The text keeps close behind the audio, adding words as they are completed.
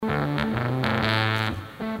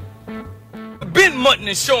been mutting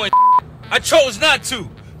and showing. I chose not to,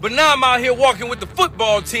 but now I'm out here walking with the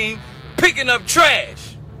football team, picking up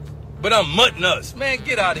trash. But I'm mutting us. Man,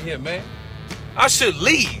 get out of here, man. I should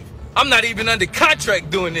leave. I'm not even under contract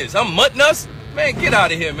doing this. I'm mutting us? Man, get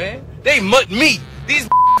out of here, man. They mutt me. These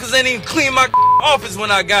cause ain't even clean my office when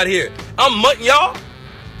I got here. I'm mutting y'all?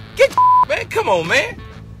 Get man, come on, man.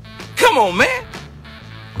 Come on, man.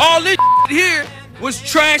 All this here was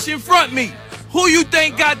trash in front of me. Who you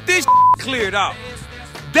think got this cleared out?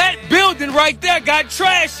 That building right there got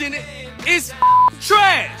trash in it. It's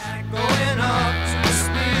trash. Going up to the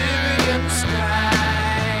spirit in the sky.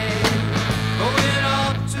 Going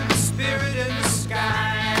up to the spirit in the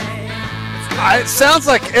sky. It sounds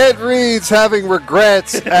like Ed Reed's having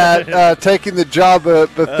regrets at taking the job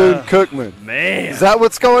at Bethune-Cookman. Man. Is that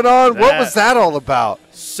what's going on? What was that all about?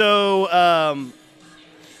 So,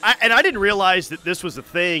 I didn't realize that this was a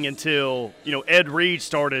thing until, Ed Reed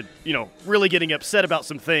started, really getting upset about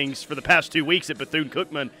some things for the past 2 weeks at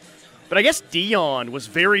Bethune-Cookman. But I guess Deion was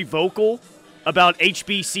very vocal about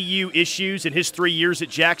HBCU issues in his 3 years at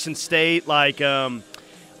Jackson State, like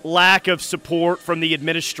lack of support from the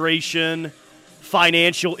administration,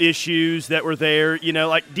 financial issues that were there.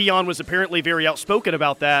 Like Deion was apparently very outspoken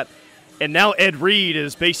about that. And now Ed Reed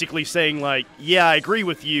is basically saying, like, yeah, I agree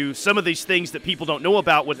with you. Some of these things that people don't know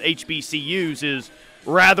about with HBCUs is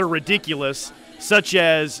rather ridiculous, such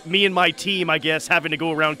as me and my team, I guess, having to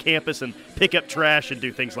go around campus and pick up trash and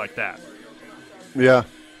do things like that. Yeah.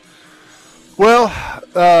 Well,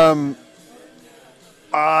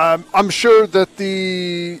 I'm sure that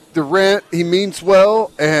the rant, he means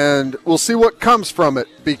well, and we'll see what comes from it,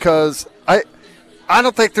 because I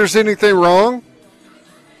don't think there's anything wrong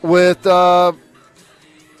with,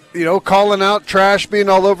 calling out trash being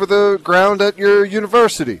all over the ground at your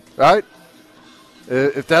university, right?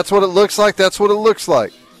 If that's what it looks like, that's what it looks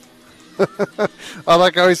like. I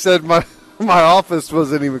like how he said my office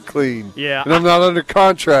wasn't even clean. Yeah. And I'm not under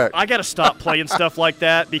contract. I got to stop playing stuff like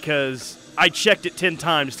that because I checked it 10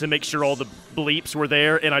 times to make sure all the bleeps were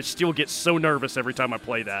there, and I still get so nervous every time I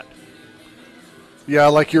play that. Yeah,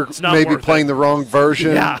 like you're maybe playing the wrong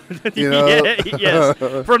version. Yeah. Yes.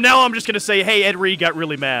 From now on, I'm just going to say, hey, Ed Reed got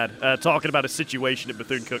really mad talking about a situation at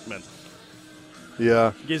Bethune-Cookman. Yeah.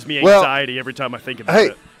 It gives me anxiety every time I think about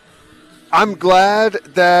it. I'm glad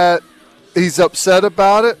that he's upset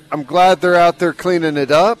about it. I'm glad they're out there cleaning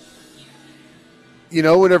it up.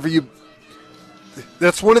 Whenever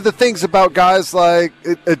that's one of the things about guys like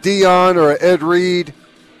a Deion or a Ed Reed.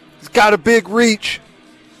 He's got a big reach.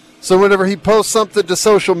 So whenever he posts something to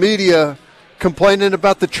social media complaining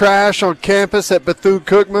about the trash on campus at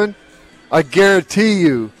Bethune-Cookman, I guarantee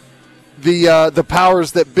you the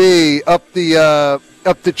powers that be up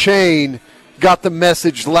the chain got the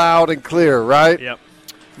message loud and clear, right? Yep.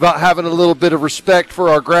 About having a little bit of respect for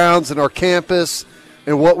our grounds and our campus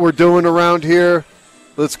and what we're doing around here.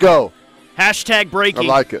 Let's go. Hashtag breaking.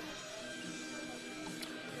 I like it.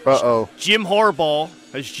 Uh-oh. Jim Harbaugh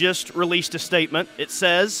has just released a statement. It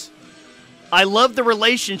says, I love the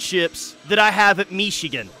relationships that I have at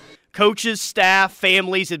Michigan. Coaches, staff,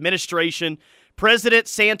 families, administration, President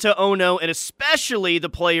Santa Ono, and especially the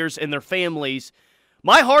players and their families.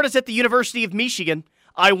 My heart is at the University of Michigan.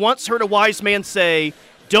 I once heard a wise man say,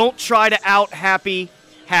 don't try to out happy.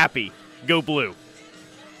 Go blue.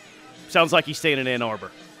 Sounds like he's staying in Ann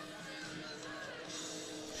Arbor.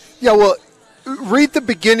 Yeah, well, read the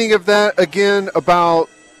beginning of that again about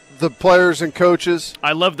the players and coaches.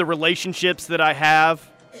 I love the relationships that I have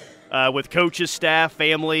with coaches, staff,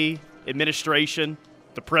 family, administration,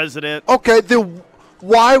 the president. Okay, then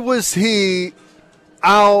why was he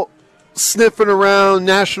out sniffing around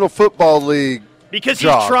National Football League? Because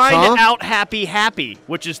he's trying to out happy,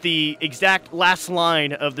 which is the exact last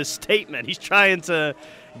line of the statement. He's trying to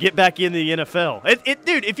get back in the NFL.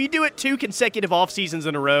 Dude, if you do it 2 consecutive off seasons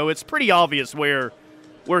in a row, it's pretty obvious where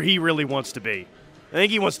he really wants to be. I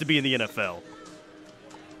think he wants to be in the NFL.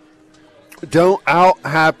 Don't out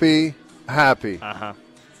happy. Uh-huh.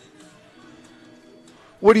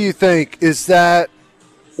 What do you think? Is that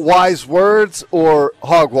wise words or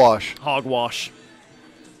hogwash? Hogwash.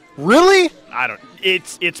 Really? I don't.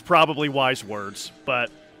 It's probably wise words, but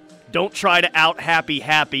don't try to out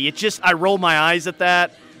happy. It just, I roll my eyes at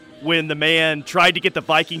that when the man tried to get the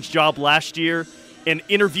Vikings job last year and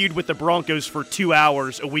interviewed with the Broncos for 2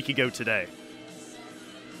 hours a week ago today.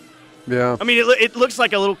 Yeah. I mean, it looks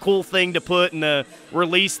like a little cool thing to put in a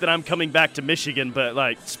release that I'm coming back to Michigan, but,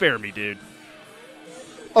 like, spare me, dude.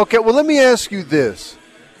 Okay, well, let me ask you this.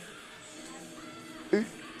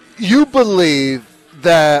 You believe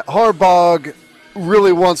that Harbaugh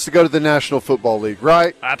really wants to go to the National Football League,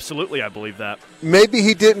 right? Absolutely, I believe that. Maybe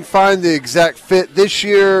he didn't find the exact fit this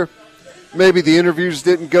year. Maybe the interviews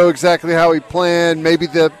didn't go exactly how he planned. Maybe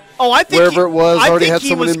I think wherever it was already had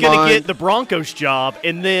someone in mind. I think he was going to get the Broncos job,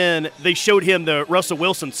 and then they showed him the Russell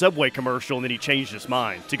Wilson Subway commercial, and then he changed his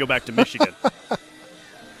mind to go back to Michigan.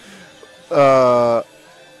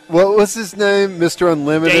 What was his name? Mr.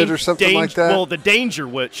 Unlimited or something like that? Well, the Danger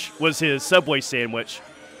Witch was his Subway sandwich,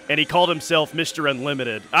 and he called himself Mr.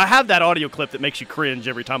 Unlimited. I have that audio clip that makes you cringe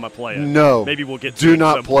every time I play it. No. Maybe we'll get to Do it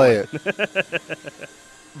not play point. it.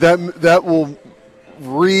 That will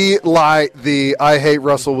relight the I hate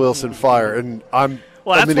Russell Wilson fire, and I'm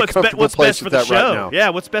in a comfortable place with that right now. Yeah,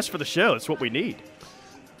 what's best for the show? It's what we need.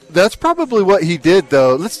 That's probably what he did,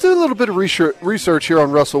 though. Let's do a little bit of research here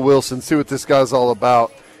on Russell Wilson, see what this guy's all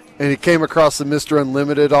about. And he came across the Mr.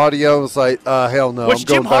 Unlimited audio and was like, hell no, I'm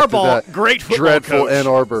going back to that great football dreadful coach. Ann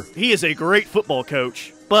Arbor. He is a great football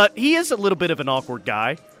coach, but he is a little bit of an awkward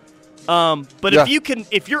guy. But Yeah.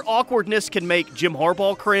 if your awkwardness can make Jim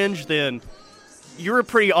Harbaugh cringe, then you're a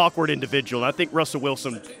pretty awkward individual. And I think Russell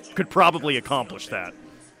Wilson could probably accomplish that.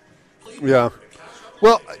 Yeah.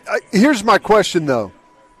 Well, here's my question, though.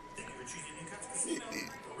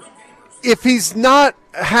 If he's not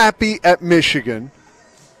happy at Michigan,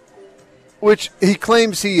 which he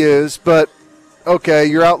claims he is, but okay,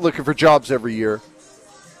 you're out looking for jobs every year.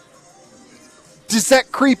 Does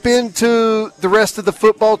that creep into the rest of the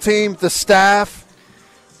football team, the staff,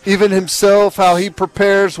 even himself, how he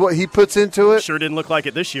prepares, what he puts into it? Sure didn't look like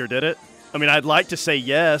it this year, did it? I mean, I'd like to say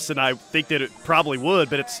yes, and I think that it probably would,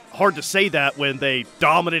 but it's hard to say that when they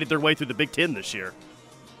dominated their way through the Big Ten this year.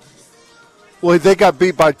 Well, they got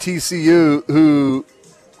beat by TCU, who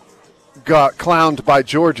got clowned by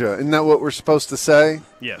Georgia. Isn't that what we're supposed to say?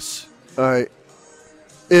 Yes. All right.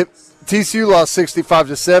 If TCU lost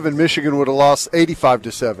 65-7, Michigan would have lost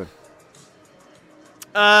 85-7.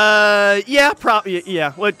 Yeah, probably.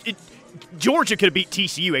 Yeah. Well, Georgia could have beat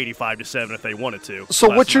TCU 85-7 if they wanted to.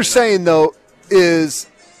 So what you're saying, though, is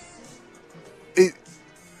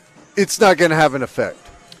it's not going to have an effect.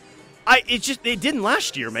 It didn't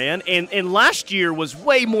last year, man, and last year was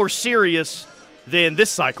way more serious than this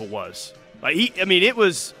cycle was.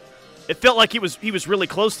 It felt like he was really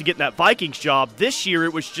close to getting that Vikings job. This year,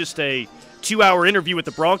 it was just a 2-hour interview with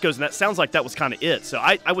the Broncos, and that sounds like that was kind of it. So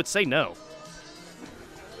I would say no.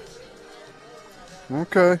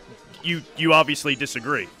 Okay. You obviously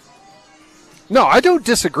disagree. No, I don't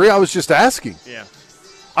disagree. I was just asking. Yeah.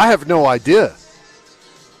 I have no idea.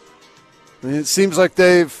 I mean, it seems like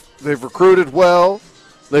they've recruited well.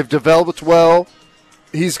 They've developed well.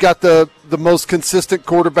 He's got the most consistent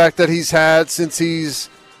quarterback that he's had since he's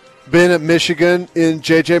been at Michigan in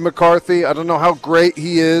J.J. McCarthy. I don't know how great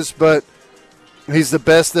he is, but he's the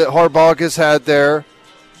best that Harbaugh has had there.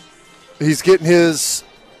 He's getting his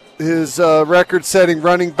record-setting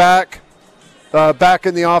running back back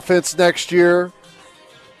in the offense next year.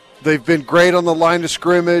 They've been great on the line of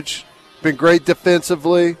scrimmage, been great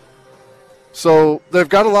defensively. So they've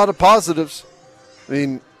got a lot of positives. I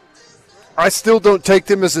mean, I still don't take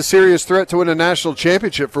them as a serious threat to win a national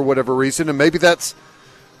championship for whatever reason, and maybe that's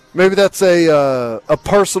a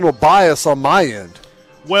personal bias on my end.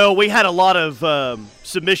 Well, we had a lot of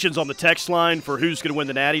submissions on the text line for who's going to win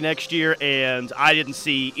the Natty next year, and I didn't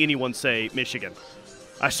see anyone say Michigan.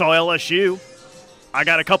 I saw LSU. I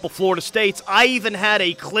got a couple Florida States. I even had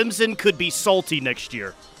a Clemson could be salty next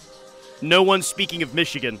year. No one's speaking of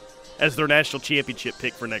Michigan as their national championship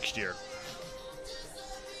pick for next year.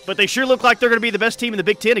 But they sure look like they're going to be the best team in the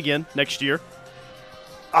Big Ten again next year.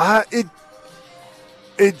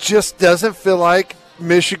 It just doesn't feel like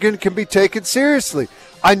Michigan can be taken seriously.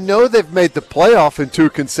 I know they've made the playoff in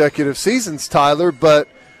 2 consecutive seasons, Tyler, but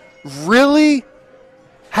really,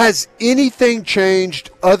 has anything changed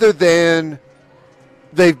other than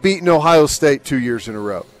they've beaten Ohio State 2 years in a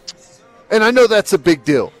row? And I know that's a big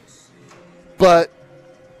deal. But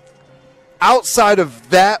outside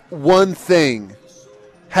of that one thing,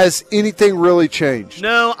 has anything really changed?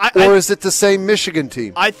 No. Or is it the same Michigan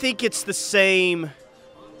team? I think it's the same.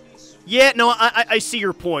 Yeah, no, I see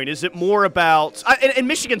your point. Is it more about and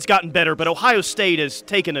Michigan's gotten better, but Ohio State has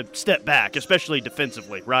taken a step back, especially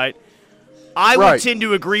defensively, right? I would tend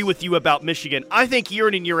to agree with you about Michigan. I think year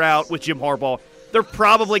in and year out with Jim Harbaugh, they're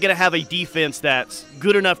probably going to have a defense that's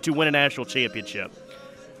good enough to win a national championship.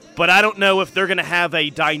 But I don't know if they're going to have a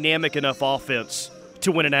dynamic enough offense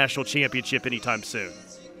to win a national championship anytime soon.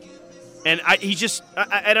 And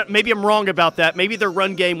maybe I'm wrong about that. Maybe their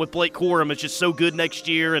run game with Blake Corum is just so good next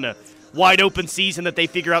year and a wide open season that they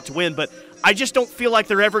figure out to win. But I just don't feel like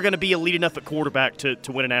they're ever going to be elite enough at quarterback to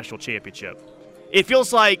win a national championship. It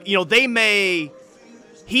feels like, he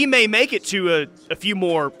may make it to a few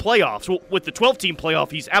more playoffs. Well, with the 12-team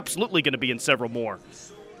playoff, he's absolutely going to be in several more.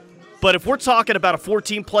 But if we're talking about a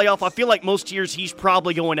 4-team playoff, I feel like most years he's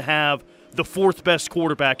probably going to have the fourth best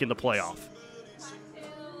quarterback in the playoff.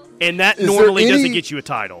 And that normally doesn't get you a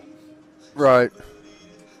title. Right.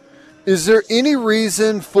 Is there any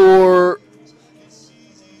reason for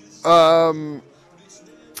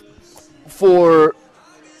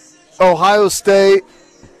Ohio State,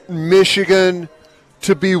 Michigan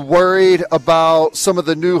to be worried about some of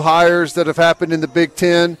the new hires that have happened in the Big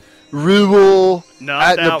Ten? Rule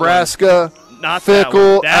at Nebraska, not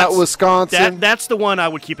Fickle at Wisconsin. That's the one I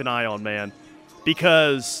would keep an eye on, man,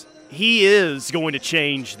 because he is going to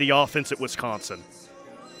change the offense at Wisconsin.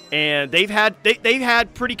 And they've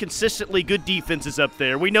had pretty consistently good defenses up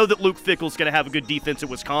there. We know that Luke Fickell's going to have a good defense at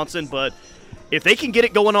Wisconsin, but if they can get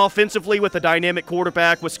it going offensively with a dynamic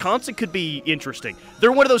quarterback, Wisconsin could be interesting.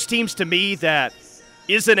 They're one of those teams to me that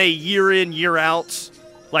isn't a year in, year out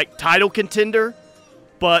like title contender,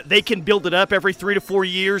 but they can build it up every 3 to 4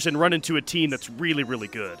 years and run into a team that's really, really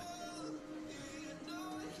good.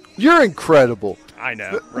 You're incredible. I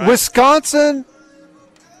know, right? Wisconsin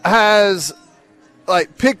has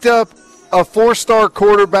picked up a 4-star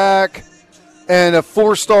quarterback and a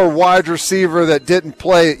 4-star wide receiver that didn't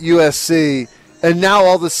play at USC, and now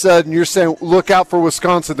all of a sudden you're saying, look out for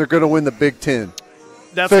Wisconsin, they're going to win the Big Ten.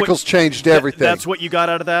 Fickell's changed everything. That's what you got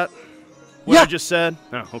out of that? What I just said?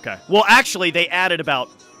 Oh, okay. Well, actually, they added about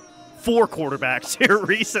 4 quarterbacks here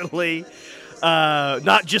recently.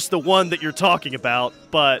 Not just the one that you're talking about.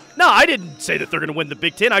 But, no, I didn't say that they're going to win the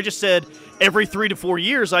Big Ten. I just said every 3 to 4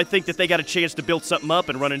 years, I think that they got a chance to build something up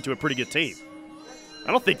and run into a pretty good team.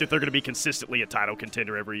 I don't think that they're going to be consistently a title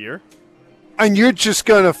contender every year. And you're just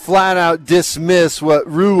going to flat out dismiss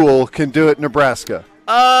what Rule can do at Nebraska?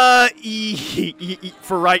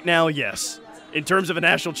 For right now, yes. In terms of a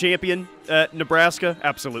national champion at Nebraska,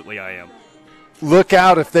 absolutely I am. Look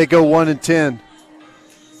out if they go 1-10.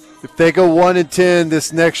 If they go 1-10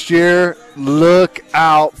 this next year, look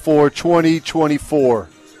out for 2024.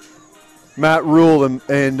 Matt Rule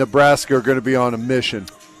and Nebraska are going to be on a mission.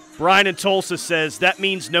 Brian in Tulsa says that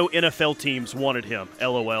means no NFL teams wanted him.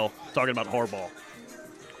 LOL. Talking about Harbaugh.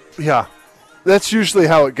 Yeah, that's usually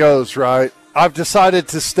how it goes, right? I've decided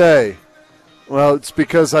to stay. Well, it's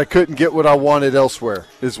because I couldn't get what I wanted elsewhere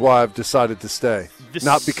is why I've decided to stay.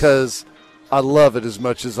 Not because I love it as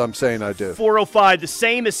much as I'm saying I do. 405, the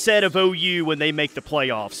same is said of OU when they make the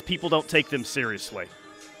playoffs. People don't take them seriously.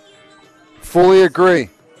 Fully agree.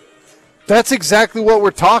 That's exactly what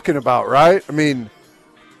we're talking about, right? I mean,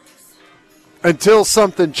 until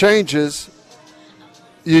something changes,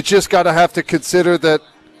 you just got to have to consider that,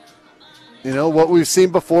 what we've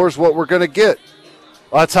seen before is what we're going to get.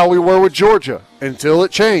 That's how we were with Georgia until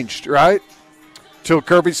it changed, right? Until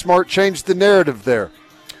Kirby Smart changed the narrative there.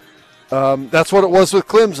 That's what it was with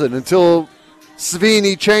Clemson until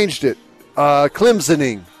Svinnie changed it.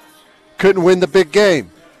 Clemsoning. Couldn't win the big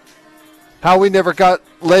game. How we never got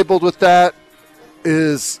labeled with that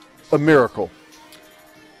is a miracle.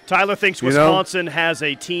 Tyler thinks Wisconsin has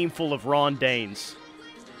a team full of Ron Danes.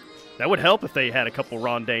 That would help if they had a couple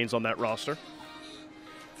Ron Danes on that roster.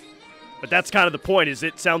 But that's kind of the point, is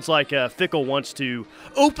it sounds like Fickell wants to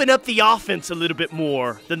open up the offense a little bit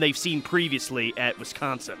more than they've seen previously at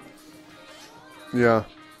Wisconsin. Yeah.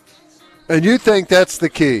 And you think that's the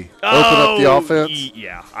key? Open up the offense?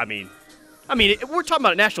 Yeah, I mean, we're talking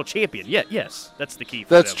about a national champion. Yeah, yes, that's the key for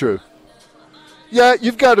That's them. true. Yeah,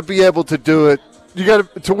 you've got to be able to do it.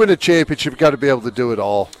 To win a championship, you've got to be able to do it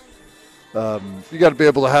all. You got to be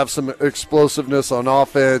able to have some explosiveness on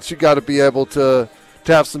offense. You got to be able to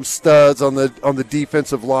have some studs on the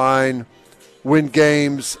defensive line, win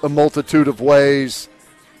games a multitude of ways.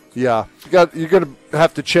 Yeah, you're going to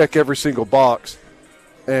have to check every single box,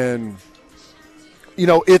 and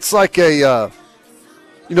it's like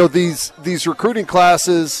these recruiting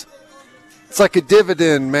classes. It's like a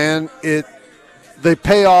dividend, man. They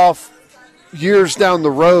pay off years down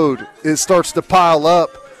the road. It starts to pile up.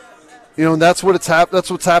 And that's what's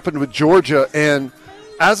happened with Georgia. And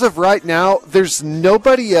as of right now, there's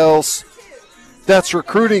nobody else that's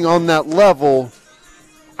recruiting on that level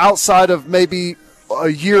outside of maybe a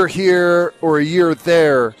year here or a year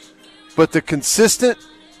there. But the consistent,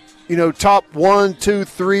 top 1, 2,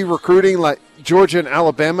 3 recruiting like Georgia and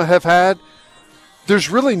Alabama have had, there's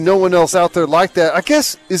really no one else out there like that. I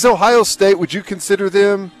guess, is Ohio State, would you consider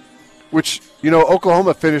them, which,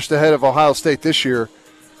 Oklahoma finished ahead of Ohio State this year.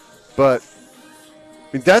 But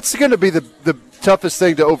that's going to be the toughest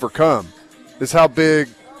thing to overcome, is how big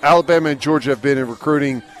Alabama and Georgia have been in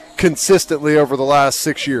recruiting consistently over the last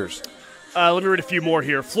 6 years. Let me read a few more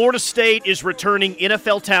here. Florida State is returning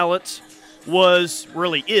NFL talent,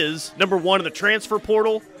 is number one in the transfer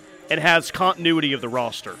portal, and has continuity of the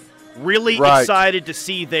roster. Really excited to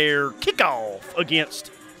see their kickoff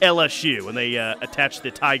against LSU, and they attached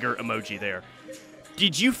the tiger emoji there.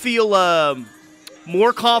 Did you feel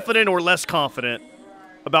more confident or less confident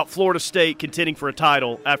about Florida State contending for a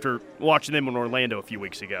title after watching them in Orlando a few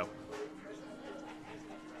weeks ago?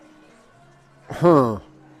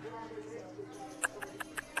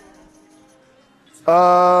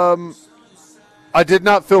 I did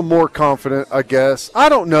not feel more confident, I guess. I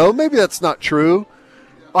don't know. Maybe that's not true.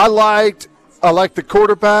 I liked the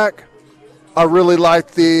quarterback. I really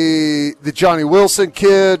liked the Johnny Wilson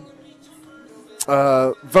kid.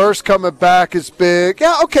 Verse coming back is big.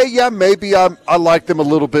 Yeah, okay, yeah, maybe I like them a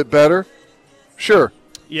little bit better. Sure.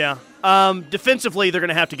 Yeah. Defensively, they're going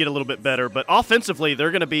to have to get a little bit better, but offensively,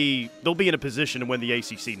 they'll be in a position to win the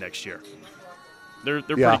ACC next year. They're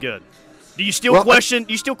pretty good. Do you still question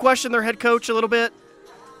their head coach a little bit?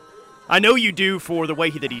 I know you do for the way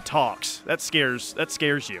that he talks. That scares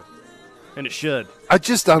you, and it should. I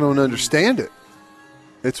don't understand it.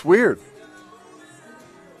 It's weird.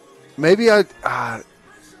 Maybe that's a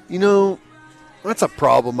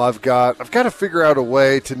problem I've got. I've got to figure out a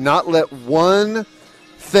way to not let one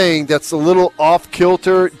thing that's a little off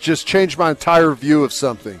kilter just change my entire view of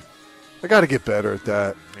something. I got to get better at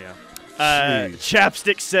that. Yeah.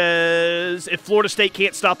 Chapstick says, if Florida State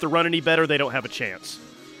can't stop the run any better, they don't have a chance.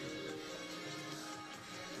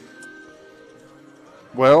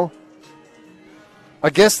 Well,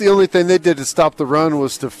 I guess the only thing they did to stop the run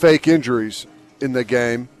was to fake injuries in the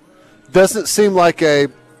game. Doesn't seem like a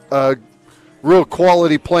real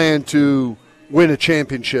quality plan to win a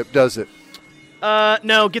championship, does it?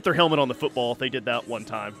 No, get their helmet on the football. They did that one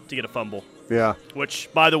time to get a fumble. Yeah. Which,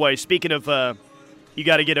 by the way, speaking of you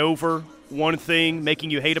got to get over one thing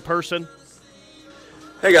making you hate a person.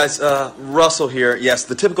 Hey guys, Russell here. Yes,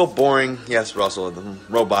 the typical boring, Russell, the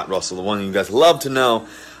robot Russell, the one you guys love to know.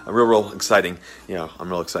 Real exciting. I'm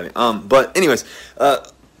real exciting. But anyways,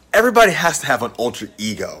 everybody has to have an alter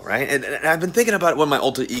ego, right? And I've been thinking about what my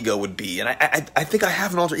alter ego would be, and I think I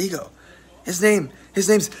have an alter ego. His name's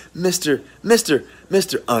Mr.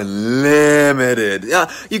 Unlimited.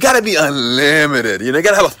 You got to be unlimited. You got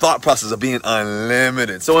to have a thought process of being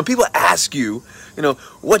unlimited. So when people ask you,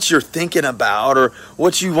 what you're thinking about or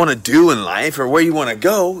what you want to do in life or where you want to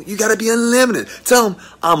go, you got to be unlimited. Tell them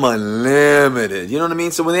I'm unlimited. You know what I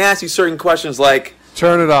mean? So when they ask you certain questions like,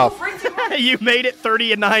 turn it off. You made it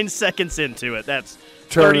 39 seconds into it. That's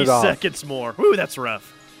turn 30 it off. seconds more. Ooh, that's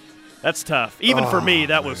rough. That's tough. Even for me,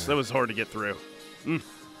 that was hard to get through.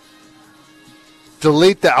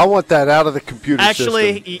 Delete that. I want that out of the computer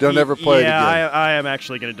system. Don't ever play it again. Yeah, I am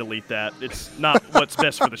actually going to delete that. It's not what's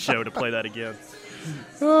best for the show to play that again.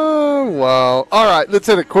 Oh, wow. All right, let's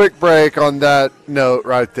hit a quick break on that note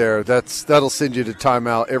right there. That'll send you to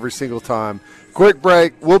timeout every single time. Quick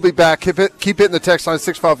break. We'll be back. Keep hitting the text line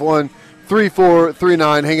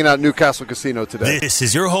 651-3439, hanging out at Newcastle Casino today. This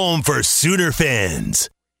is your home for Sooner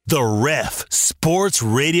fans. The Ref Sports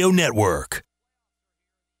Radio Network.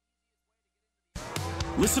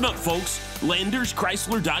 Listen up, folks. Landers,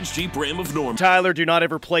 Chrysler, Dodge, Jeep, Ram of Norm. Tyler, do not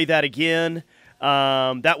ever play that again.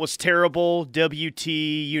 That was terrible. WT,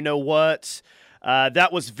 you know what?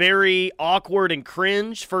 That was very awkward and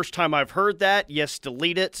cringe. First time I've heard that. Yes,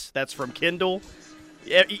 delete it. That's from Kendall.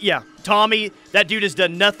 Yeah, Tommy, that dude has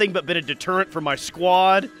done nothing but been a deterrent for my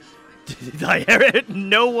squad.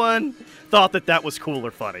 No one thought that was cool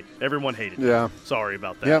or funny. Everyone hated it. Yeah. Sorry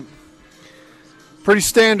about that. Yeah. Pretty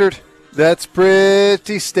standard. That's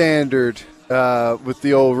pretty standard with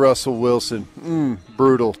the old Russell Wilson.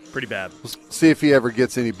 Brutal. Pretty bad. We'll see if he ever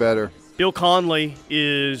gets any better. Bill Conley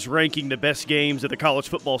is ranking the best games of the college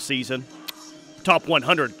football season, top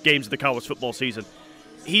 100 games of the college football season.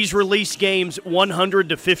 He's released games 100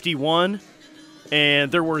 to 51,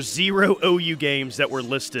 and there were 0 OU games that were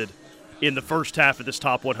listed in the first half of this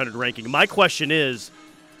top 100 ranking. My question is,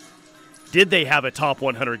 did they have a top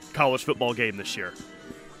 100 college football game this year?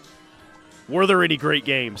 Were there any great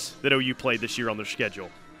games that OU played this year on their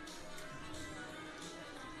schedule?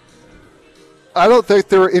 I don't think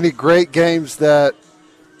there were any great games that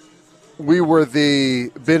we were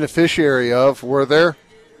the beneficiary of, were there?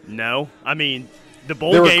 No. I mean, the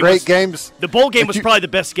bowl there game were great games. The bowl game was probably the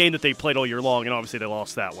best game that they played all year long, and obviously they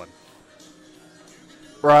lost that one.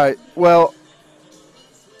 Right. Well,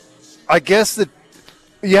 I guess that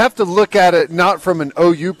you have to look at it not from an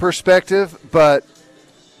OU perspective, but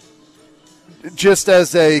just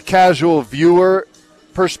as a casual viewer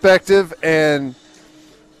perspective. And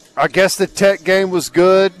I guess the Tech game was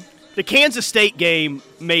good. The Kansas State game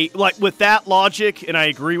may, like with that logic, and I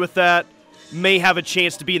agree with that, may have a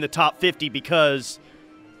chance to be in the top 50 because,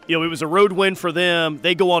 it was a road win for them.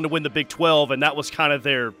 They go on to win the Big 12, and that was kind of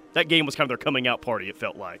that game was kind of their coming out party, it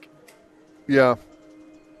felt like. Yeah.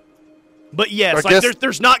 But yes,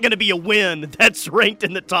 there's not going to be a win that's ranked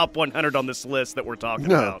in the top 100 on this list that we're talking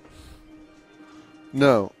about.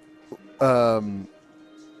 No.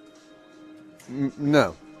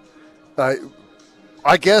 No.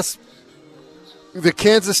 I guess the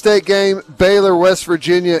Kansas State game, Baylor, West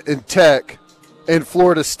Virginia, and Tech, and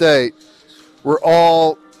Florida State were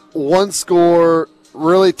all one-score,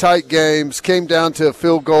 really tight games, came down to a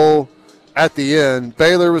field goal at the end.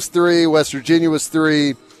 Baylor was 3, West Virginia was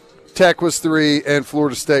 3, Tech was 3, and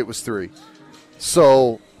Florida State was 3.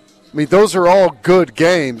 So, those are all good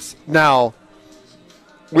games. Now,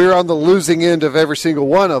 we're on the losing end of every single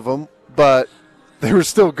one of them, but they were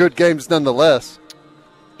still good games nonetheless.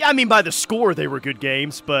 Yeah, by the score, they were good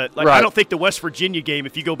games, but right. I don't think the West Virginia game,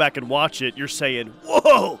 if you go back and watch it, you're saying,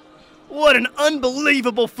 whoa, what an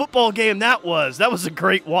unbelievable football game that was. That was a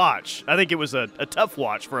great watch. I think it was a tough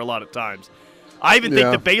watch for a lot of times. I even think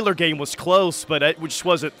the Baylor game was close, but it just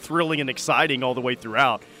wasn't thrilling and exciting all the way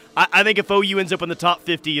throughout. I think if OU ends up in the top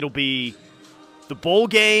 50, it'll be the bowl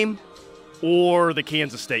game or the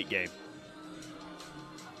Kansas State game.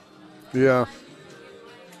 Yeah.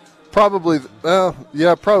 Probably I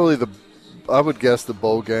would guess the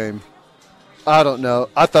bowl game. I don't know.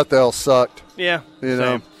 I thought they all sucked. Yeah, you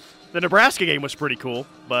know. The Nebraska game was pretty cool,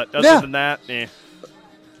 but other than that,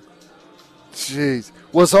 Jeez.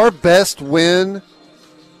 Was our best win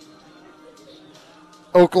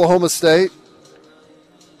Oklahoma State?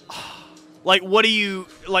 What do you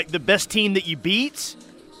the best team that you beat?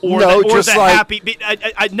 Or no, the happy?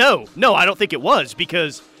 No, I don't think it was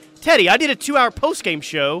because Teddy, I did a 2-hour post-game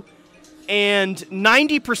show, and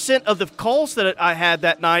 90% of the calls that I had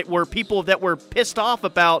that night were people that were pissed off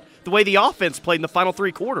about the way the offense played in the final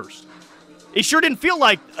 3 quarters. It sure didn't feel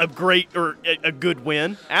like a great or a good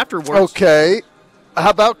win afterwards. Okay. How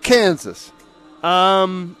about Kansas?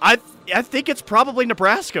 I think it's probably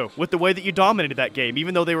Nebraska with the way that you dominated that game,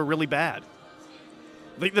 even though they were really bad.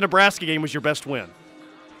 I think the Nebraska game was your best win.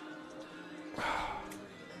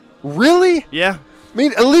 Really? Yeah.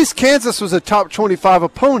 At least Kansas was a top 25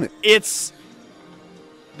 opponent.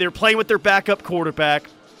 They're playing with their backup quarterback,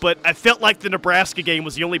 but I felt like the Nebraska game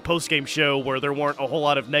was the only post-game show where there weren't a whole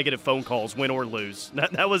lot of negative phone calls, win or lose.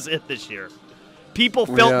 That was it this year. People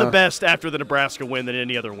felt the best after the Nebraska win than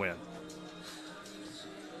any other win.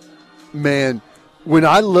 Man, when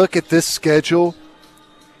I look at this schedule,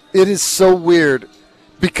 it is so weird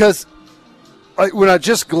because when I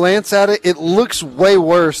just glance at it, it looks way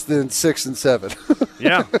worse than 6 and 7.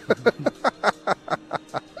 Yeah.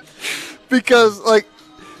 Because,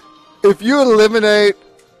 if you eliminate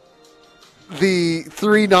the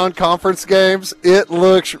 3 non-conference games, it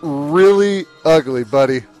looks really ugly,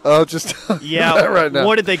 buddy. I'll just tell you that right now.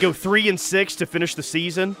 What did they go 3 and 6 to finish the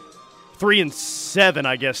season? 3 and 7,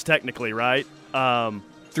 I guess, technically, right?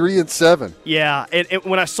 3 and 7. Yeah, and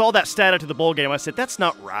when I saw that stat after the bowl game, I said, that's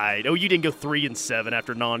not right. Oh, you didn't go 3 and 7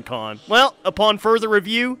 after non-con. Well, upon further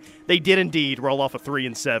review, they did indeed roll off a 3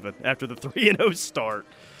 and 7 after the 3 and 0 start.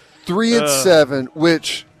 3 and 7,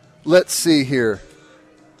 which, let's see here.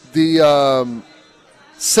 The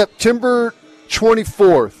September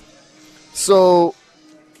 24th. So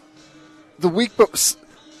the week,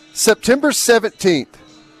 September 17th,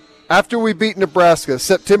 after we beat Nebraska,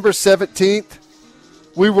 September 17th,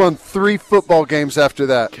 we won 3 football games after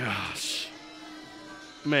that. Gosh.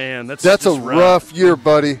 Man, that's a rough year,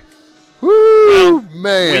 buddy. Woo,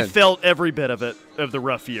 man. We felt every bit of it, of the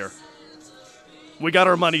rough year. We got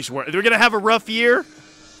our money's worth. If they're going to have a rough year,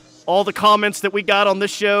 all the comments that we got on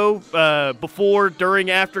this show before, during,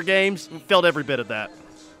 after games, we felt every bit of that.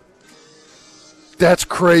 That's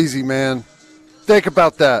crazy, man. Think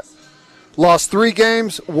about that. Lost 3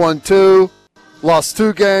 games, won 2. Lost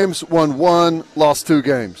 2 games, won 1, lost 2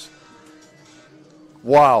 games.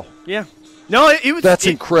 Wow. Yeah. No, it was. That's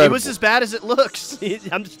incredible. It was as bad as it looks.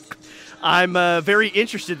 I'm very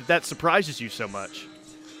interested that surprises you so much.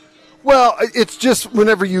 Well, it's just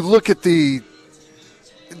whenever you look at the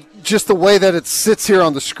way that it sits here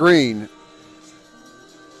on the screen,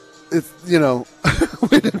 it's,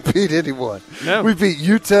 we didn't beat anyone. No. We beat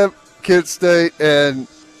UTEP, Kent State, and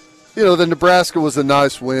the Nebraska was a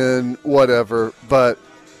nice win, whatever, but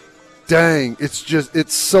dang,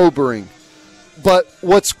 it's sobering. But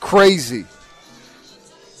what's crazy,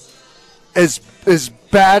 as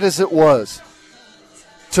bad as it was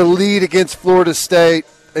to lead against Florida State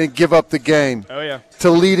and give up the game. Oh, yeah. To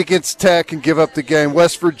lead against Tech and give up the game.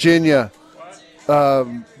 West Virginia,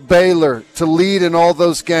 Baylor, to lead in all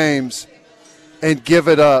those games and give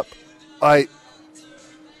it up.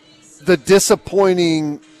 The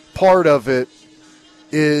disappointing part of it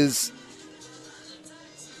is,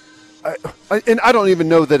 and I don't even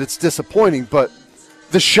know that it's disappointing, but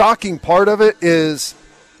the shocking part of it is,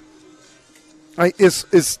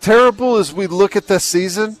 as terrible as we look at this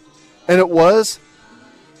season, and it was,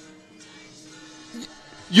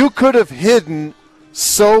 you could have hidden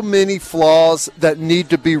so many flaws that need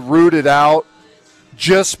to be rooted out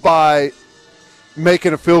just by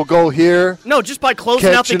making a field goal here. No, just by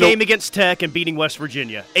closing out the game against Tech and beating West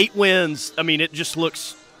Virginia. 8 wins. I mean, it just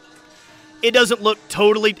looks – it doesn't look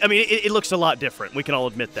totally – I mean, it looks a lot different. We can all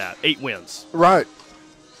admit that. 8 wins. Right.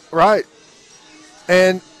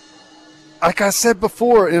 And like I said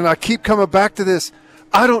before, and I keep coming back to this,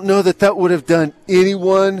 I don't know that would have done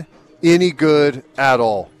anyone any good at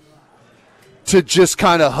all. To just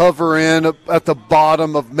kind of hover in at the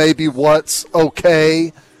bottom of maybe what's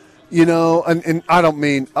okay, and I don't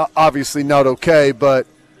mean obviously not okay, but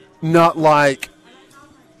not like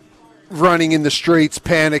running in the streets,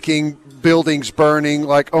 panicking, buildings burning,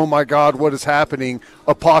 like, oh my God, what is happening?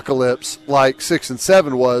 Apocalypse, like 6 and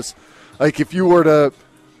 7 was. Like if you were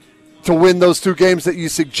to win those 2 games that you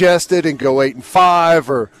suggested and go 8 and 5,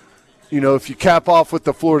 or if you cap off with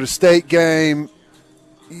the Florida State game.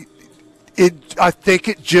 I think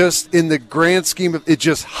it just, in the grand scheme of it,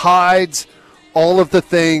 just hides all of the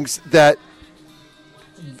things that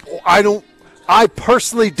I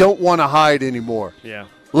personally don't want to hide anymore. Yeah.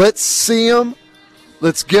 Let's see them.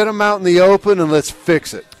 Let's get them out in the open and let's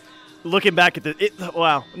fix it. Looking back at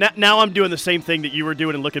wow. Now I'm doing the same thing that you were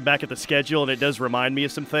doing and looking back at the schedule, and it does remind me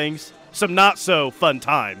of some things. Some not so fun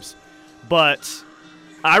times. But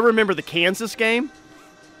I remember the Kansas game.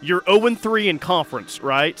 You're 0-3 in conference,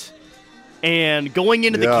 right? And going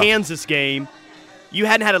into the Kansas game, you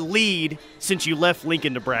hadn't had a lead since you left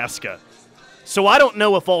Lincoln, Nebraska. So I don't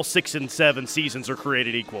know if all 6 and 7 seasons are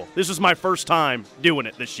created equal. This was my first time doing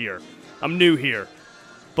it this year. I'm new here.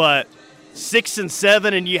 But 6 and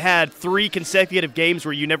 7, and you had 3 consecutive games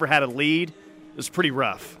where you never had a lead, it was pretty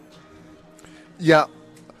rough. Yeah.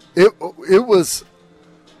 It was –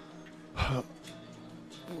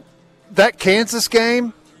 that Kansas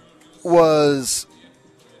game was –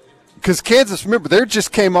 because Kansas, remember, they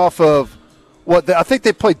just came off of I think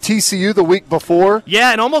they played TCU the week before.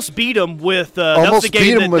 Yeah, and almost beat them with that was the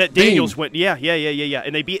game that Daniels went. Yeah.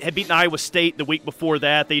 And they had beaten Iowa State the week before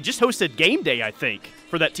that. They just hosted game day, I think,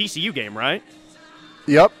 for that TCU game, right?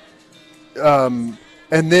 Yep. And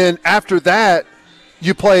then after that,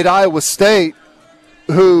 you played Iowa State,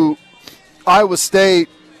 who Iowa State,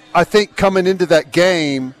 I think, coming into that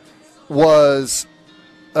game was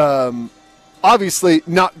obviously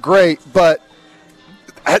not great, but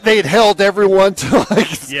they had held everyone to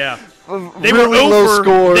they really were low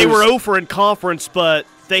scores. They were 0 in conference, but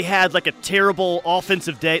they had like a terrible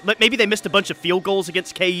offensive day. Maybe they missed a bunch of field goals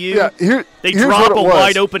against KU. Yeah, they dropped a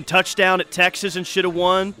wide open touchdown at Texas and should have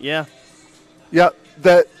won. Yeah. Yeah,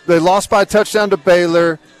 that they lost by a touchdown to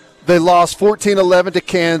Baylor. They lost 14-11 to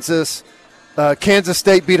Kansas. Kansas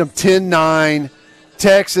State beat them 10-9.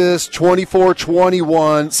 Texas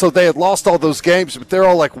 24-21. So they had lost all those games, but they're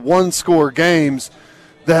all like one-score games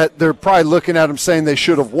that they're probably looking at them saying they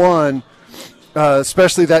should have won,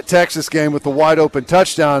 especially that Texas game with the wide-open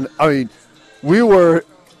touchdown. I mean, we were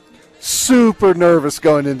super nervous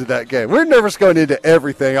going into that game. We're nervous going into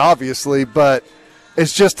everything, obviously, but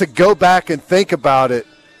it's just to go back and think about it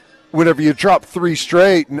whenever you drop 3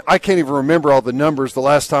 straight, and I can't even remember all the numbers the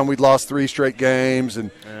last time we'd lost 3 straight games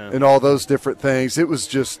and all those different things. It was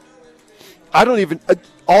just – I don't even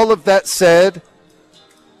 – all of that said,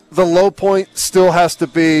 the low point still has to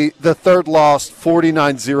be the third loss,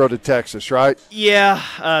 49-0 to Texas, right?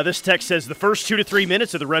 Yeah. This text says the first 2 to 3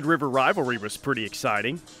 minutes of the Red River rivalry was pretty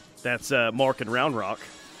exciting. That's Mark and Round Rock.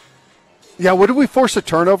 Yeah, what did we force a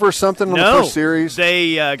turnover or something on the first series?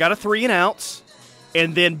 They got a 3-and-outs.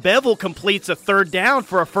 And then Bevel completes a 3rd down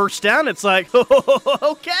for a 1st down. It's like,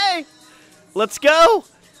 okay, let's go.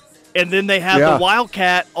 And then they have the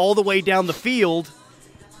Wildcat all the way down the field.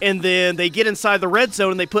 And then they get inside the red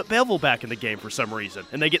zone and they put Bevel back in the game for some reason.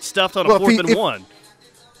 And they get stuffed on a 4th and 1.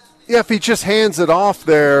 Yeah, if he just hands it off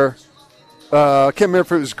there, I can't remember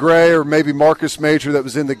if it was Gray or maybe Marcus Major that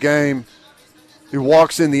was in the game. He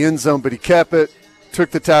walks in the end zone, but he kept it,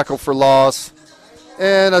 took the tackle for loss.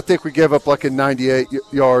 And I think we gave up like a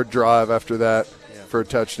 98-yard drive after that for a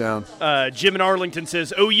touchdown. Jim in Arlington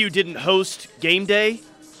says OU didn't host game day,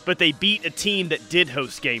 but they beat a team that did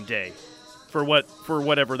host game day. for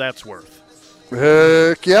whatever that's worth.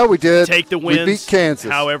 Heck yeah, we did. Take the wins, We beat Kansas.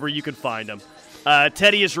 however you can find them.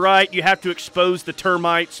 Teddy is right. You have to expose the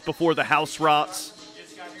termites before the house rots.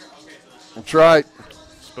 That's right.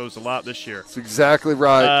 Exposed a lot this year. That's exactly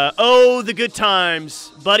right. The good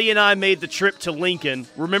times. Buddy and I made the trip to Lincoln.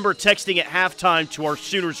 Remember texting at halftime to our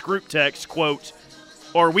Sooners group text, quote,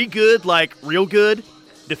 "Are we good, like real good?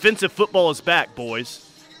 Defensive football is back, boys.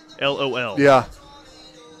 LOL." Yeah.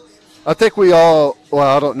 I think we all,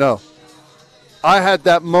 I don't know. I had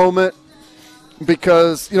that moment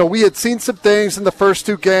because, we had seen some things in the first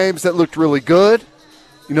two games that looked really good.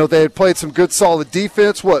 They had played some good, solid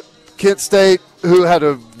defense. Kent State, who had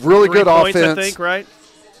a really 3 good points, offense. I think, right?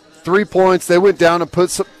 3 points. They went down and put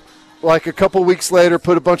some, like a couple weeks later,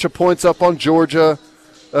 put a bunch of points up on Georgia.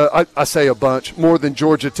 I say a bunch, more than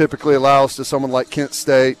Georgia typically allows to someone like Kent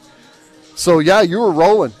State. So, yeah, you were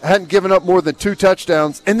rolling. Hadn't given up more than 2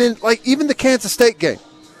 touchdowns. And then, even the Kansas State game.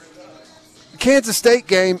 The Kansas State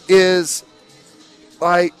game is,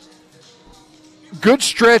 good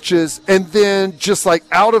stretches and then just,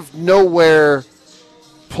 out of nowhere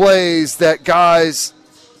plays that guys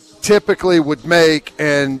typically would make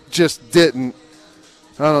and just didn't.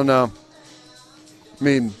 I don't know. I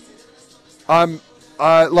mean,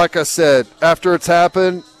 like I said, after it's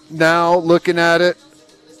happened, now looking at it,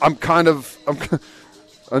 I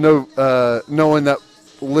know knowing that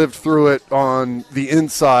lived through it on the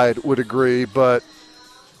inside would agree, but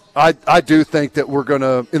I do think that we're going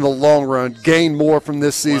to, in the long run, gain more from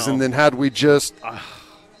this season than had we just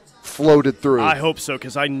floated through. I hope so,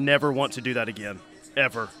 because I never want to do that again,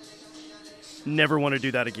 ever. Never want to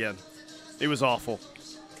do that again. It was awful.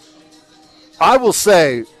 I will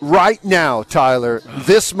say right now, Tyler,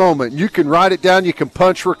 this moment, you can write it down, you can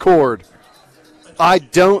punch record. I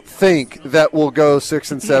don't think that we'll go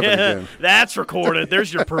 6 and 7 again. That's recorded.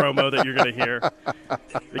 There's your promo that you're going to hear.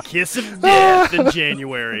 The kiss of death in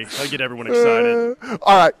January. I'll get everyone excited.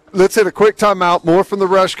 All right, let's hit a quick timeout. More from the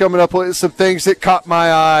Rush coming up with some things that caught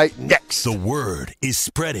my eye next. The word is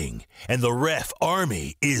spreading, and the Ref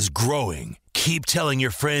Army is growing. Keep telling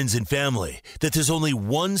your friends and family that there's only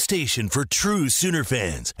one station for true Sooner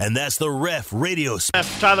fans, and that's the Ref Radio.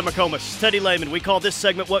 Tyler McComas, Teddy Lehman. We call this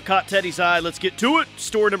segment What Caught Teddy's Eye. Let's get to it.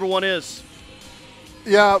 Story number 1 is.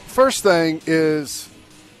 Yeah, first thing is,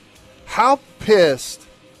 how pissed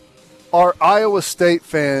are Iowa State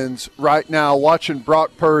fans right now watching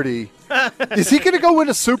Brock Purdy? Is he going to go win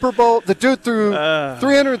a Super Bowl? The dude threw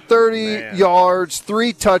 330 yards,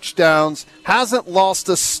 3 touchdowns, hasn't lost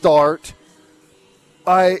a start.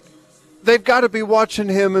 They've got to be watching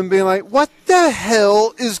him and being like, what the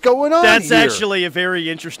hell is going on That's here? actually a very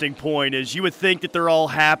interesting point, is you would think that they're all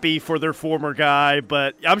happy for their former guy,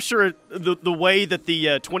 but I'm sure the way that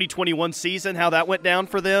the 2021 season, how that went down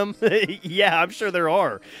for them, yeah, I'm sure there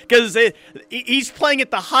are. Because he's playing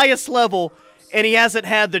at the highest level, and he hasn't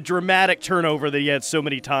had the dramatic turnover that he had so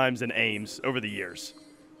many times in Ames over the years.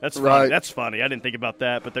 That's funny. Right. That's funny. I didn't think about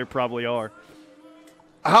that, but there probably are.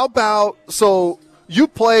 How about, so you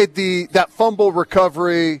played that fumble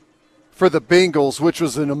recovery for the Bengals, which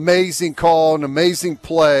was an amazing call, an amazing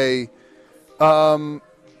play. How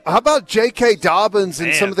about J.K. Dobbins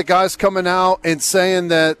and some of the guys coming out and saying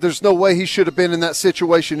that there's no way he should have been in that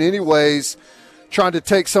situation anyways, trying to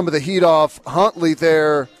take some of the heat off Huntley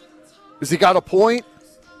there. Has he got a point?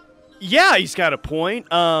 Yeah, he's got a point.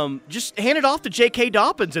 Just hand it off to J.K.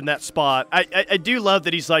 Dobbins in that spot. I do love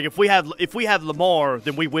that he's like, if we have Lamar,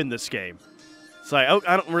 then we win this game. It's like,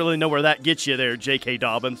 I don't really know where that gets you there, J.K.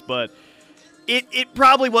 Dobbins, but it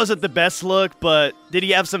probably wasn't the best look, but did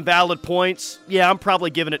he have some valid points? Yeah, I'm probably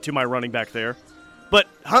giving it to my running back there. But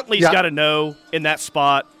Huntley's got to know in that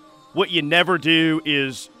spot, what you never do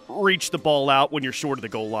is reach the ball out when you're short of the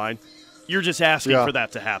goal line. You're just asking for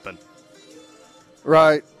that to happen.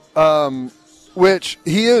 Right. Which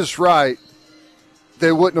he is right.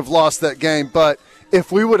 They wouldn't have lost that game, but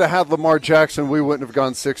if we would have had Lamar Jackson, we wouldn't have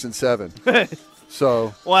gone 6 and 7.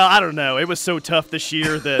 So, well, I don't know. It was so tough this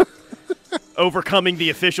year that overcoming the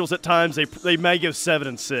officials at times, they may go 7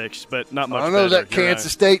 and 6, but not much. I know better. that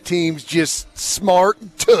Kansas State team's just smart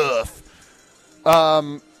and tough.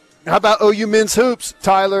 How about OU men's hoops,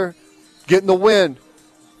 Tyler, getting the win?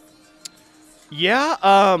 Yeah,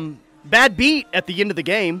 bad beat at the end of the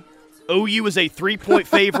game. OU is a 3-point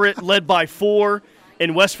favorite, led by 4,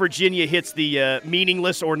 and West Virginia hits the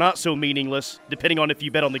meaningless or not so meaningless, depending on if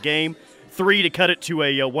you bet on the game, 3 to cut it to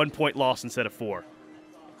a 1-point loss instead of 4.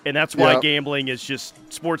 And that's why gambling is just –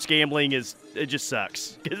 sports gambling it just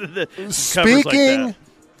sucks. Speaking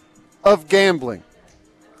of gambling,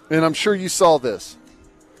 and I'm sure you saw this,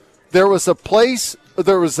 there was a place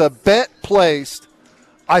there was a bet placed,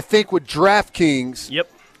 I think, with DraftKings. Yep.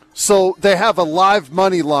 So they have a live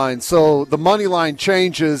money line. So the money line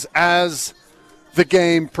changes as the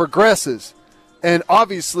game progresses. And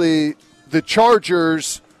obviously the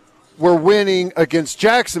Chargers were winning against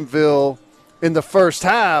Jacksonville in the first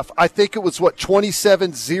half. I think it was,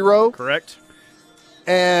 27-0? Correct.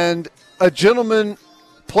 And a gentleman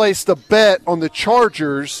placed a bet on the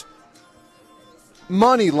Chargers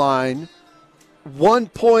money line,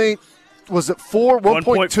 1.4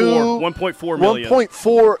 million.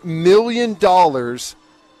 $1.4 million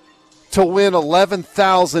to win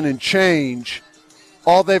 11,000 and change.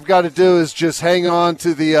 All they've got to do is just hang on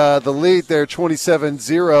to the lead there,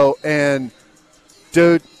 27-0. And,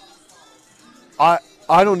 dude, I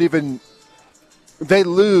don't even – they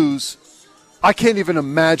lose. I can't even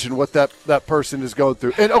imagine what that person is going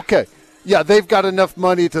through. And, okay, yeah, they've got enough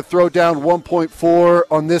money to throw down 1.4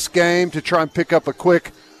 on this game to try and pick up a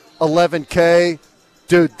quick $11K.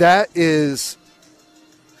 Dude, that is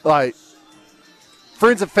like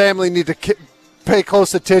friends and family need to pay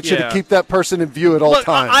close attention to keep that person in view at all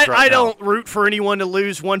times. I don't root for anyone to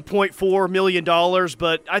lose $1.4 million,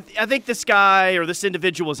 but I think this guy or this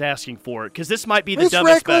individual is asking for it because this might be the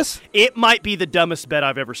dumbest bet. It might be the dumbest bet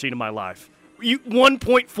I've ever seen in my life.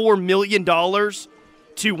 $1.4 million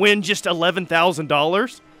to win just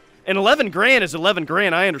 $11,000, and $11,000 is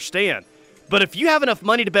 $11,000. I understand. But if you have enough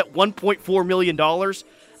money to bet $1.4 million,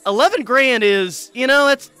 $11,000 is,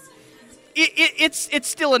 it's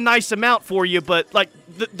still a nice amount for you, but like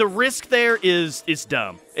the risk there is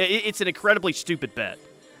dumb. It's an incredibly stupid bet.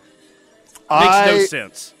 Makes no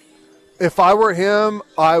sense. If I were him,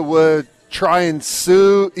 I would try and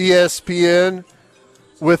sue ESPN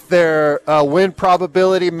with their win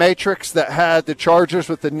probability matrix that had the Chargers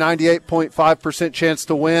with the 98.5% chance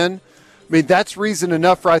to win. I mean, that's reason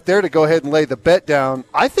enough right there to go ahead and lay the bet down.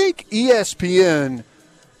 I think ESPN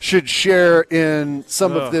should share in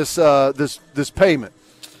some of this payment.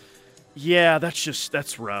 Yeah,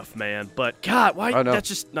 that's rough, man. But God, why? That's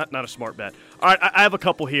just not a smart bet. All right, I have a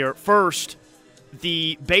couple here. First,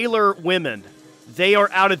 the Baylor women, they are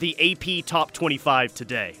out of the AP Top 25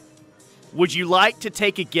 today. Would you like to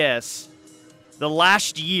take a guess? The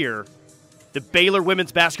last year, the Baylor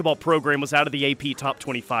women's basketball program was out of the AP Top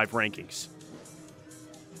 25 rankings.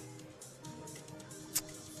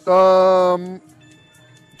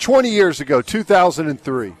 20 years ago,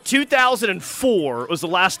 2003. 2004 was the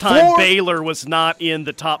last time Baylor was not in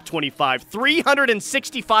the top 25.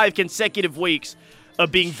 365 consecutive weeks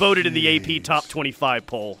of being voted in the AP Top 25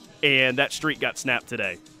 poll, and that streak got snapped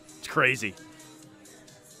today. It's crazy.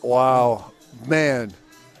 Wow, man.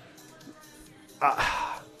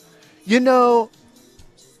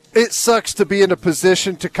 It sucks to be in a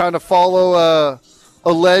position to kind of follow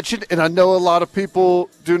a legend, and I know a lot of people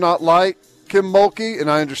do not like Kim Mulkey, and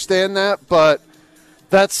I understand that, but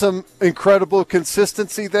that's some incredible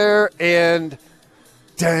consistency there, and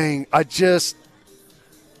dang,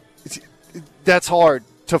 that's hard.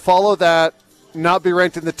 To follow that, not be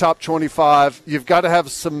ranked in the top 25, you've got to have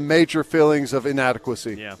some major feelings of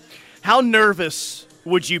inadequacy. Yeah. How nervous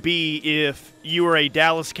would you be if you were a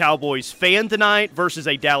Dallas Cowboys fan tonight versus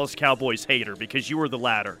a Dallas Cowboys hater, because you were the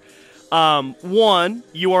latter? One,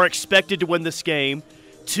 you are expected to win this game.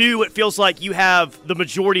 Two, it feels like you have the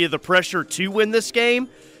majority of the pressure to win this game.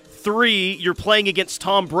 Three, you're playing against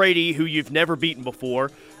Tom Brady, who you've never beaten before.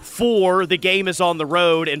 Four, the game is on the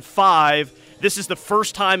road. And five, this is the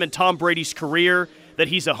first time in Tom Brady's career that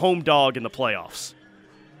he's a home dog in the playoffs.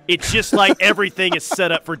 It's just like everything is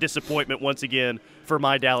set up for disappointment once again for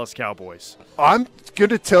my Dallas Cowboys. I'm going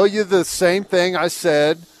to tell you the same thing I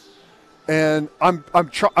said, and I'm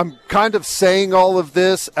kind of saying all of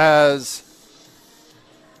this as,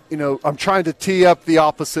 I'm trying to tee up the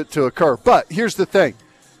opposite to occur. But here's the thing.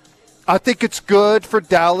 I think it's good for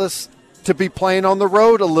Dallas to be playing on the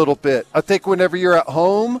road a little bit. I think whenever you're at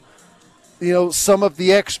home, some of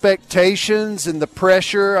the expectations and the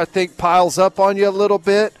pressure, I think, piles up on you a little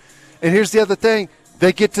bit. And here's the other thing.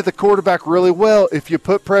 They get to the quarterback really well. If you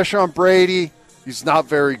put pressure on Brady, he's not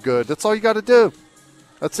very good. That's all you got to do.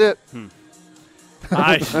 That's it.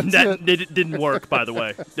 It didn't work, by the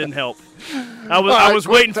way. Didn't help. I was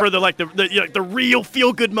waiting for the real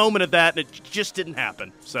feel-good moment of that, and it just didn't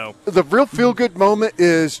happen. So the real feel-good moment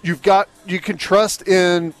is you can trust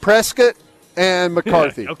in Prescott and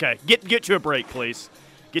McCarthy. Okay, get to a break, please.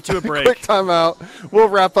 Get to a break. Quick timeout. We'll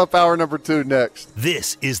wrap up hour number 2 next.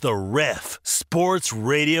 This is the Ref Sports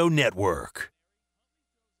Radio Network.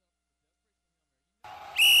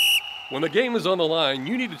 When the game is on the line,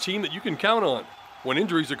 you need a team that you can count on. When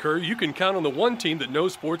injuries occur, you can count on the one team that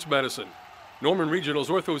knows sports medicine. Norman Regional's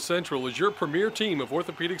Ortho Central is your premier team of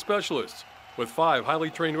orthopedic specialists. With 5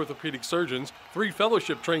 highly trained orthopedic surgeons, 3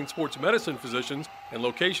 fellowship-trained sports medicine physicians, and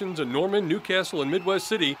locations in Norman, Newcastle, and Midwest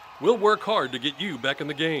City, we'll work hard to get you back in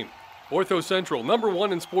the game. Ortho Central,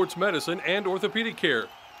 #1 in sports medicine and orthopedic care.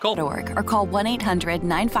 Call or call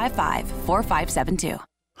 1-800-955-4572.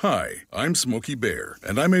 Hi, I'm Smokey Bear,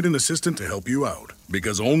 and I made an assistant to help you out,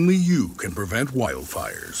 because only you can prevent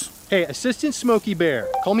wildfires. Hey, Assistant Smokey Bear,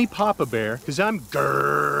 call me Papa Bear, because I'm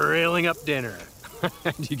grilling up dinner.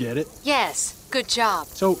 Do you get it? Yes, good job.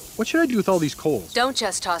 So, what should I do with all these coals? Don't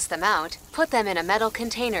just toss them out. Put them in a metal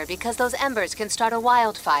container because those embers can start a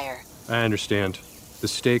wildfire. I understand. The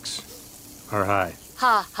stakes are high.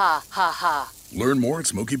 Ha, ha, ha, ha. Learn more at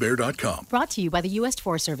SmokeyBear.com. Brought to you by the U.S.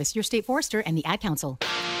 Forest Service, your state forester, and the Ad Council.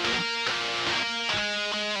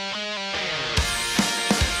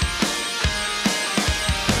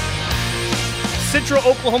 Central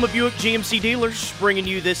Oklahoma Buick GMC dealers bringing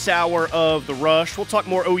you this hour of The Rush. We'll talk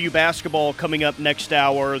more OU basketball coming up next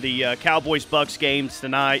hour, the Cowboys-Bucks games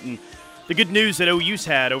tonight, and the good news that OU's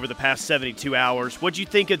had over the past 72 hours. What'd you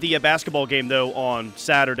think of the basketball game, though, on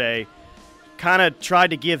Saturday? Kind of tried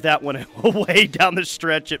to give that one away down the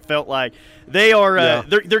stretch, it felt like. They are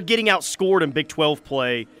they're getting outscored in Big 12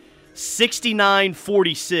 play,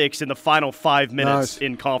 69-46 in the final 5 minutes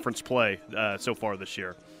in conference play so far this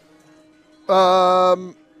year. A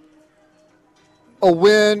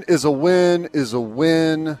win is a win is a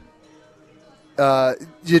win.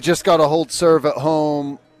 You just got to hold serve at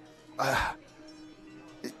home.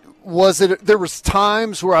 There was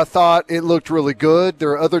times where I thought it looked really good. There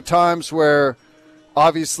are other times where,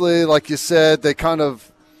 obviously, like you said, they kind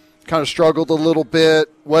of struggled a little bit.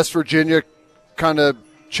 West Virginia kind of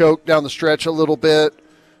choked down the stretch a little bit.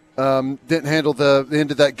 Didn't handle the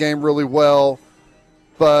end of that game really well.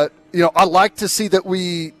 But, I like to see that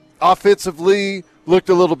we offensively looked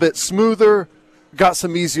a little bit smoother, got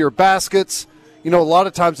some easier baskets. A lot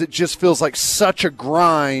of times it just feels like such a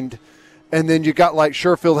grind, and then you got like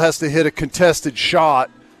Sherfield has to hit a contested shot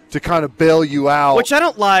to kind of bail you out. Which I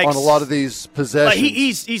don't like. On a lot of these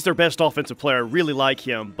possessions. He's their best offensive player. I really like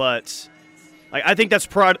him, but I think that's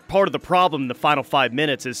part of the problem in the final 5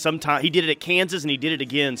 minutes is sometimes he did it at Kansas and he did it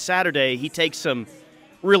again Saturday. He takes some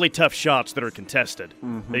really tough shots that are contested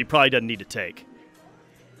that he probably doesn't need to take.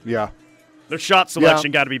 Yeah. Their shot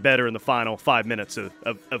selection got to be better in the final 5 minutes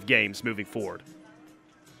of games moving forward.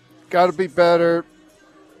 Got to be better.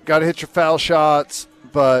 Got to hit your foul shots.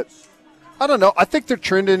 But I don't know. I think they're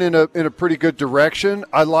trending in a pretty good direction.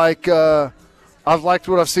 I've liked what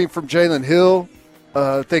I've seen from Jalen Hill.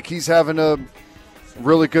 I think he's having a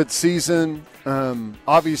really good season.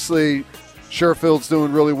 Obviously, Sherfield's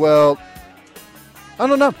doing really well. I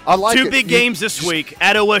don't know. I like it. 2 big games this week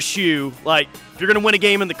at OSU. Like, if you're going to win a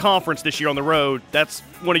game in the conference this year on the road, that's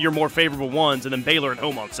one of your more favorable ones, and then Baylor at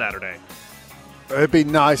home on Saturday. It'd be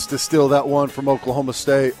nice to steal that one from Oklahoma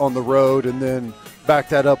State on the road and then back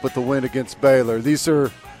that up with the win against Baylor. These are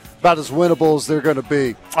about as winnable as they're going to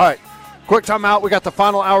be. All right, quick timeout. We got the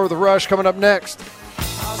final hour of The Rush coming up next.